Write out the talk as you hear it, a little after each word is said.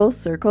Full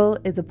Circle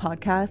is a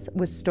podcast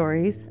with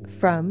stories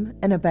from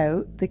and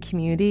about the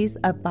communities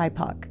of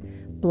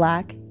BIPOC,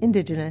 Black,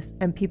 Indigenous,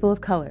 and people of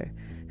color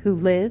who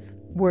live,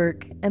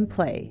 work, and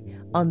play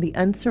on the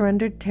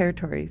unsurrendered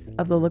territories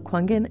of the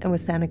Lekwungen and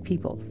WSÁNEĆ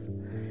peoples.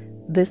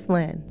 This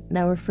land,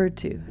 now referred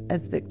to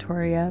as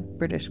Victoria,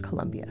 British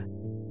Columbia.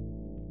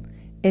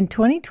 In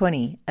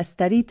 2020, a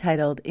study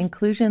titled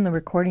Inclusion in the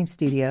Recording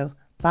Studio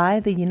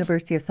by the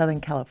University of Southern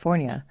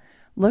California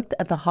looked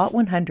at the Hot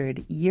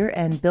 100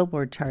 year-end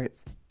Billboard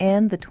charts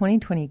and the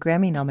 2020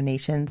 Grammy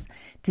nominations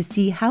to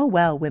see how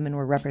well women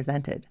were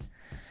represented.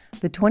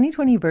 The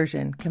 2020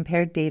 version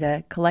compared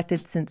data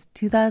collected since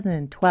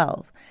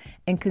 2012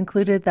 and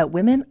concluded that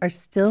women are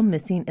still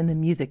missing in the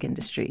music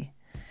industry.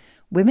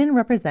 Women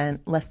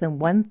represent less than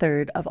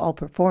 1/3 of all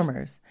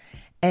performers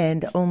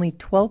and only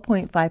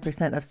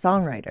 12.5% of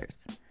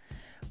songwriters.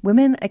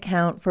 Women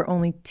account for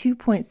only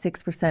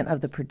 2.6% of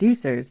the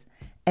producers,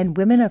 and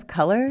women of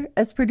color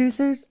as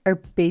producers are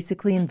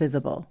basically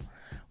invisible,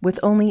 with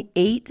only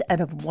 8 out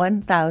of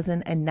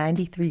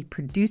 1,093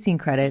 producing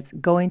credits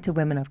going to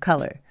women of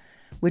color,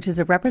 which is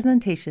a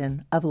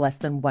representation of less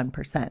than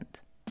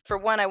 1%. For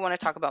one, I want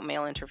to talk about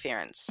male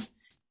interference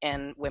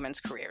in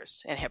women's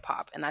careers in hip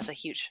hop, and that's a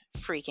huge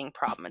freaking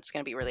problem. It's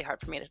going to be really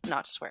hard for me to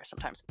not to swear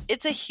sometimes.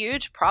 It's a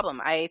huge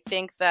problem. I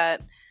think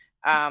that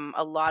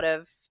a lot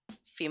of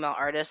female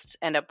artists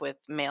end up with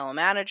male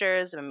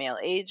managers and male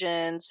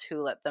agents who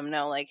let them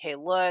know, like, hey,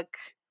 look,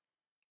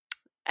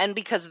 and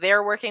because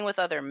they're working with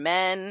other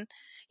men,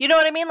 you know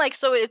what I mean? Like,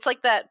 so it's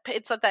like that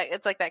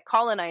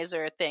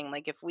colonizer thing.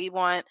 Like, if we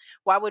want,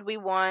 why would we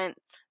want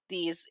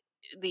these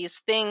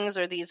things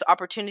or these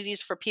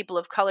opportunities for people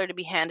of color to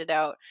be handed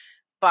out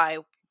by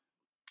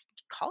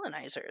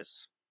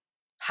colonizers?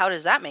 How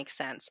does that make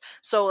sense?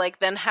 So, like,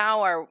 then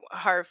how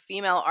are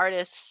female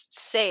artists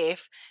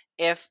safe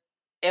if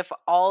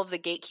all of the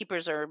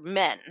gatekeepers are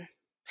men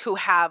who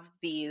have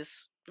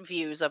these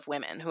views of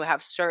women, who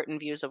have certain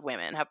views of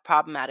women, have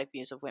problematic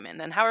views of women?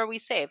 Then how are we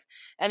safe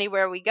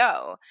anywhere we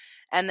go?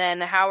 And then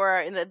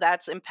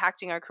that's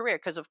impacting our career?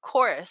 Because of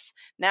course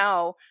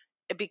now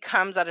it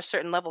becomes at a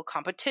certain level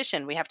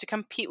competition. We have to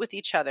compete with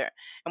each other.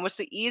 And what's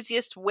the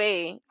easiest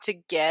way to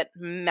get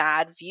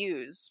mad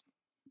views?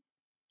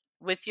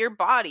 With your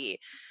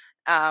body.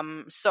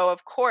 So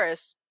of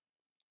course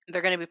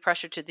they're going to be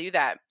pressured to do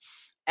that.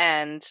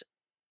 And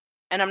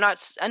I'm not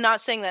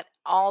saying that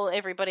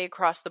everybody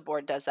across the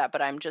board does that,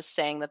 but I'm just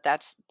saying that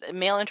that's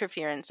male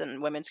interference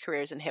in women's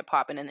careers in hip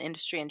hop and in the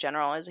industry in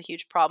general is a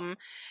huge problem.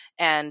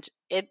 And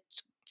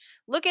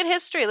look at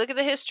history. Look at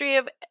the history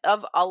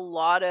of a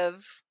lot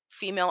of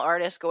female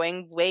artists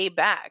going way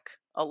back.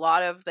 A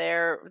lot of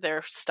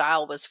their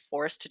style was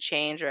forced to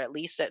change, or at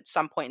least at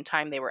some point in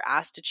time they were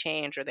asked to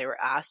change, or they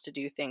were asked to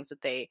do things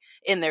that they,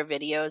 in their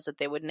videos, that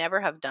they would never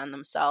have done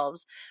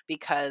themselves,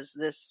 because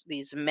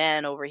these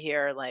men over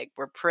here, like,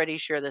 we're pretty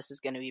sure this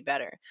is going to be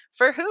better.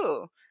 For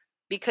who?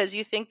 Because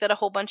you think that a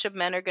whole bunch of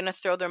men are going to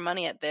throw their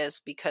money at this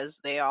because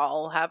they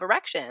all have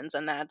erections,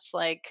 and that's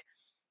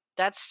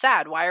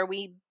sad. Why are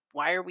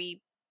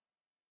we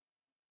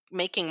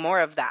making more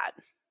of that?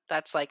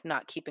 That's like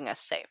not keeping us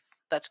safe.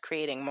 That's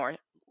creating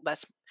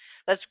less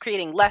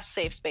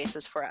safe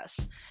spaces for us.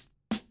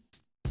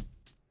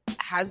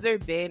 Has there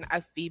been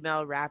a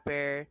female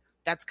rapper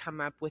that's come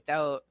up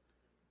without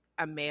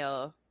a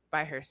male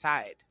by her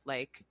side?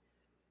 Like,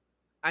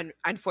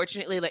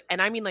 unfortunately, like,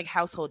 and I mean like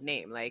household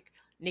name, like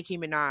Nicki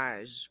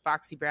Minaj,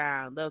 Foxy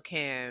Brown, Lil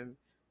Kim,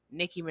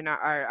 Nicki Minaj,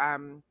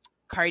 or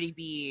Cardi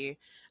B,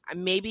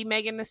 maybe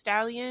Megan Thee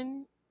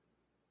Stallion,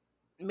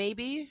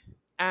 maybe,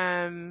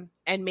 and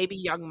maybe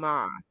Young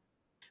Ma.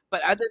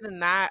 But other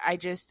than that, I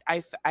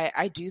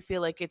do feel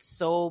like it's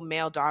so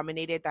male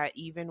dominated that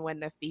even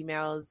when the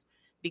females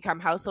become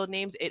household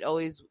names, it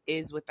always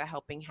is with a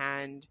helping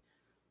hand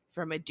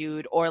from a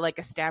dude, or like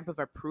a stamp of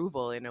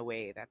approval in a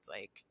way that's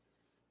like,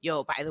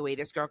 yo, by the way,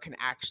 this girl can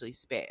actually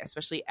spit.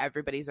 Especially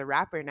everybody's a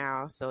rapper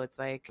now, so it's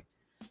like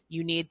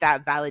you need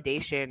that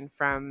validation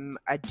from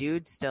a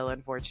dude still,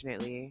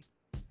 unfortunately.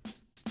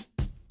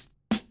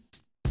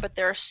 But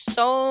there are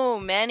so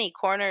many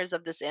corners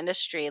of this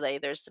industry.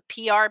 Like, there's the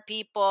PR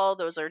people.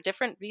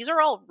 These are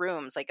all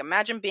rooms. Like,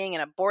 imagine being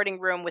in a boarding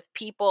room with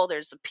people.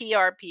 There's the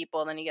PR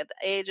people, then you get the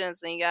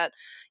agents, then you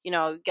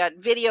got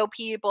video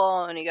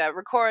people, and you got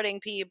recording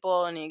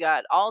people, and you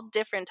got all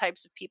different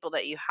types of people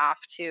that you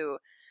have to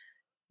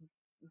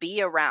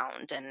be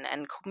around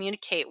and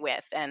communicate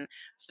with. And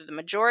so the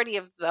majority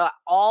of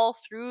all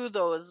through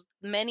those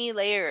many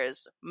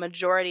layers,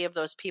 majority of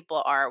those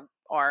people are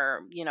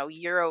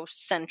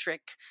Eurocentric,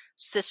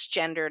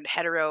 cisgendered,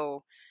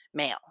 hetero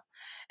male.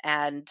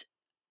 And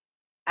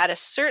at a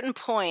certain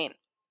point,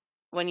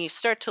 when you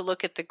start to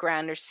look at the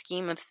grander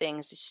scheme of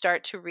things, you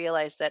start to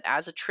realize that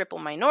as a triple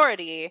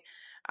minority,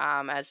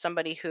 as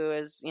somebody who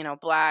is, you know,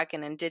 Black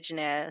and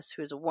Indigenous,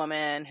 who's a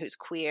woman, who's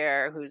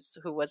queer,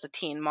 who was a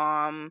teen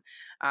mom.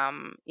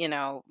 You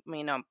know,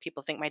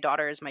 people think my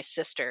daughter is my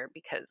sister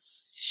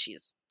because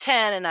she's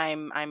 10 and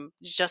I'm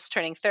just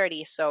turning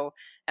 30. So,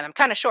 and I'm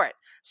kind of short.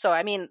 So,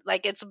 I mean,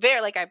 like, it's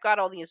very, like, I've got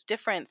all these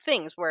different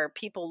things where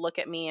people look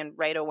at me and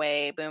right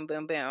away, boom,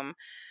 boom, boom.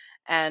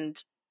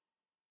 And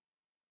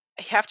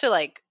I have to,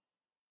 like,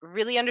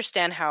 really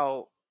understand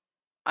how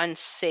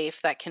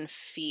unsafe that can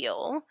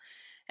feel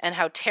and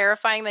how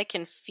terrifying that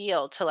can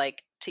feel to,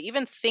 like, to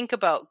even think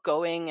about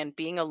going and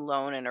being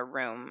alone in a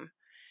room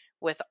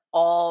with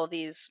all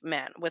these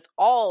men, with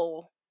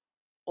all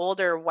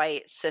older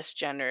white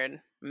cisgendered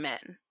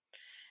men.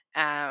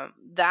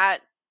 That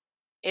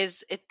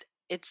is it.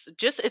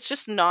 It's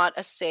just not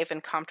a safe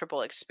and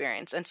comfortable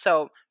experience. And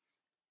so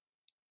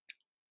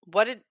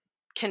what it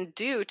can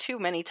do too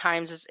many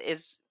times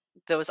is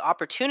those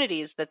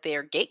opportunities that they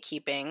are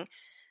gatekeeping.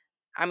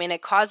 I mean,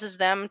 it causes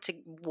them to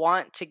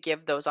want to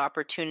give those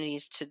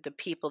opportunities to the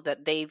people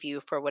that they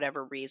view for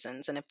whatever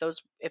reasons. And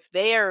if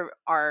they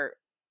are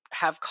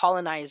have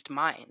colonized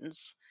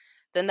minds,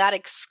 then that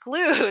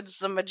excludes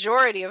the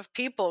majority of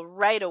people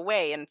right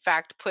away. In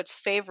fact, puts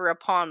favor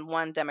upon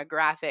one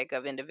demographic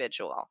of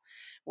individual,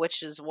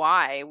 which is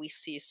why we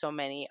see so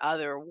many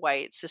other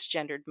white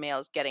cisgendered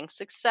males getting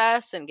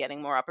success and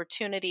getting more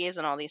opportunities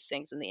and all these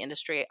things in the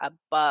industry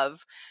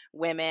above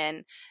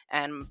women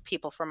and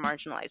people from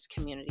marginalized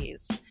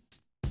communities.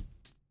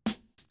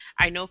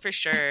 I know for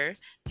sure,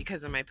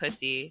 because of my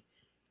pussy,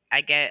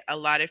 I get a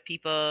lot of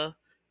people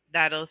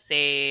that'll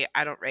say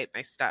I don't write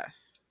my stuff,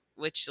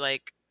 which,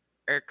 like,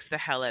 irks the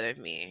hell out of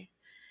me.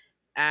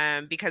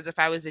 Because if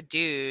I was a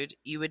dude,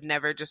 you would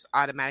never just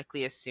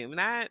automatically assume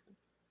that.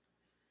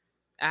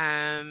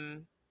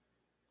 Um,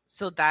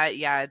 so that,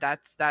 yeah,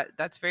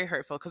 that's very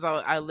hurtful, because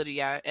I literally,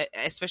 yeah,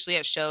 especially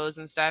at shows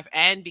and stuff,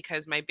 and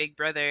because my big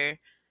brother,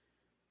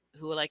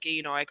 who, like,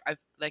 you know, I've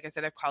like I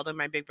said, I've called him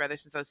my big brother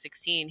since I was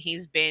 16.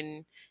 He's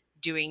been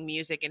doing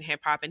music and hip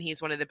hop, and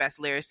he's one of the best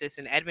lyricists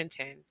in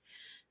Edmonton.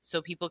 So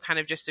people kind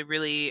of just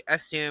really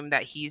assume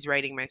that he's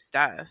writing my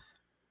stuff.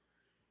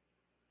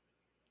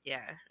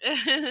 Yeah.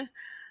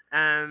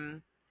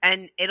 um,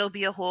 and it'll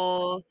be a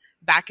whole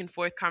back and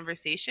forth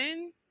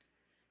conversation.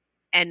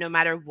 And no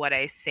matter what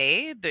I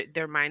say,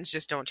 their minds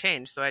just don't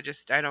change. So I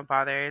don't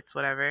bother. It's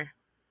whatever.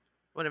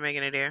 What am I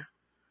gonna do?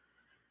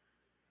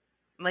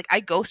 Like,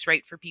 I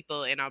ghostwrite for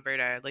people in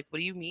Alberta. Like, what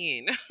do you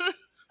mean?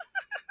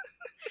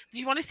 Do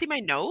you want to see my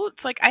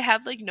notes? Like, I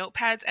have, like,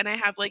 notepads, and I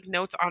have, like,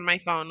 notes on my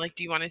phone. Like,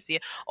 do you want to see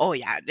it? Oh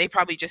yeah, they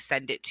probably just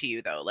send it to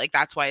you though. Like,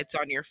 that's why it's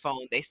on your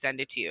phone. They send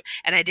it to you.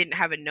 And I didn't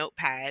have a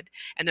notepad,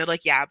 and they're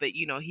like, yeah, but,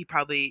 you know, you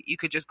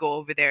could just go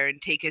over there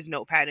and take his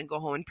notepad and go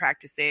home and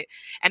practice it.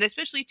 And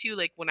especially too,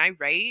 like, when I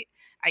write,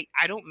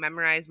 I don't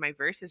memorize my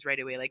verses right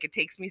away. Like, it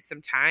takes me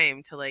some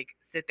time to, like,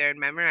 sit there and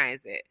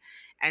memorize it.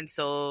 And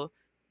so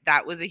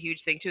that was a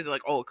huge thing too. They're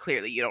like, oh,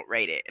 clearly you don't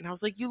write it. And I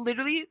was like, you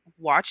literally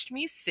watched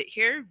me sit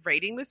here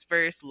writing this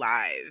verse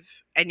live,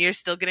 and you're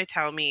still going to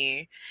tell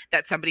me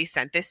that somebody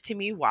sent this to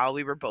me while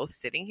we were both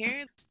sitting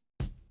here?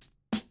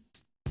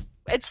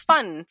 It's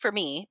fun for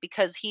me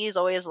because he's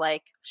always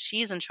like,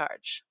 she's in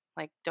charge.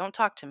 Like, don't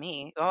talk to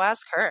me. Go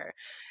ask her.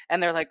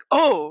 And they're like,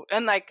 oh.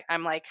 And, like,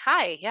 I'm like,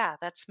 hi, yeah,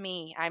 that's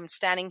me. I'm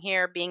standing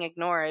here being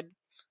ignored.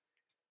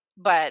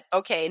 But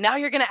okay, now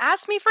you're gonna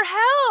ask me for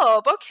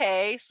help.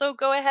 Okay, so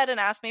go ahead and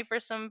ask me for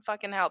some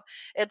fucking help.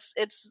 It's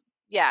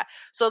yeah.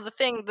 So the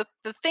thing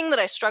that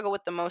I struggle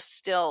with the most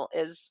still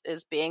is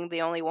being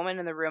the only woman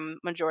in the room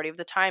majority of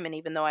the time. And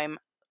even though I'm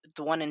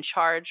the one in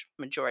charge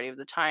majority of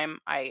the time,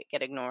 I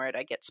get ignored.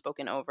 I get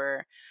spoken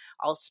over.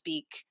 I'll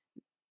speak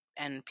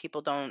and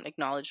people don't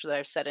acknowledge that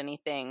I've said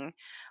anything.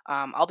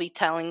 I'll be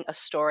telling a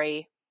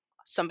story.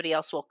 Somebody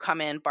else will come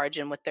in, barge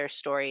in with their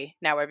story.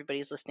 Now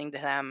everybody's listening to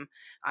them.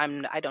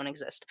 I don't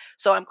exist.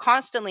 So I'm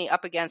constantly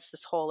up against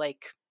this whole,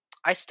 like,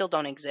 I still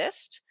don't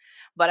exist,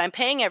 but I'm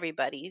paying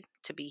everybody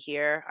to be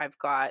here. I've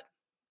got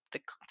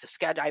the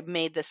schedule. I've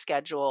made the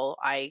schedule.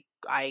 I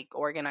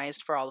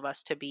organized for all of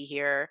us to be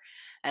here,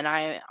 and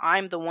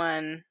I'm the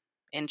one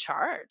in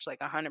charge, like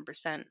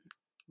 100%.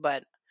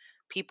 But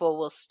people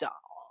will still,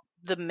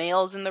 the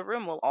males in the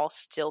room will all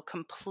still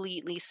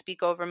completely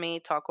speak over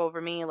me, talk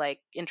over me, like,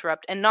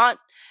 interrupt. And not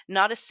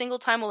a single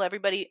time will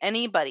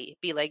anybody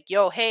be like,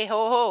 yo, hey,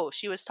 ho, ho,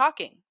 she was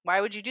talking. Why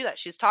would you do that?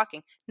 She's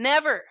talking.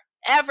 Never,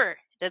 ever.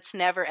 That's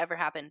never, ever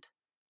happened.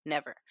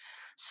 Never.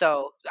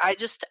 So I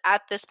just,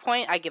 at this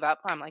point, I give up.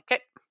 I'm like,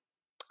 okay,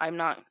 I'm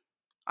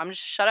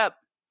just shut up.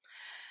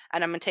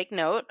 And I'm going to take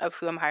note of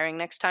who I'm hiring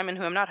next time and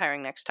who I'm not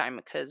hiring next time,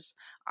 because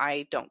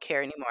I don't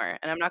care anymore.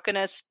 And I'm not going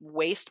to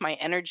waste my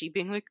energy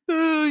being like,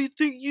 oh, you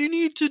think you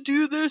need to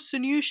do this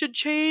and you should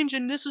change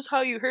and this is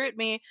how you hurt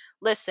me.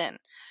 Listen,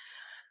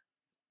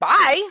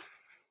 bye.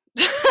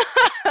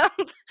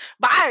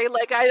 Bye.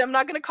 Like, I'm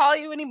not going to call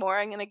you anymore.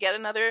 I'm going to get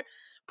another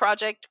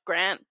project,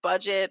 grant,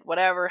 budget,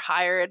 whatever,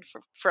 hired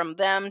from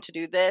them to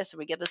do this. And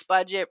we get this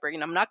budget.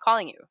 I'm not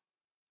calling you.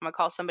 I'm going to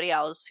call somebody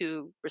else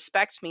who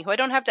respects me, who I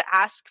don't have to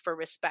ask for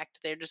respect.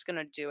 They're just going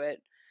to do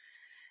it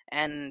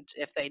And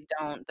if they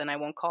don't, then I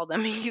won't call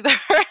them either.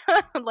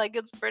 Like,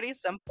 it's pretty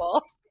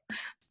simple.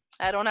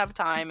 I don't have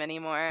time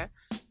anymore.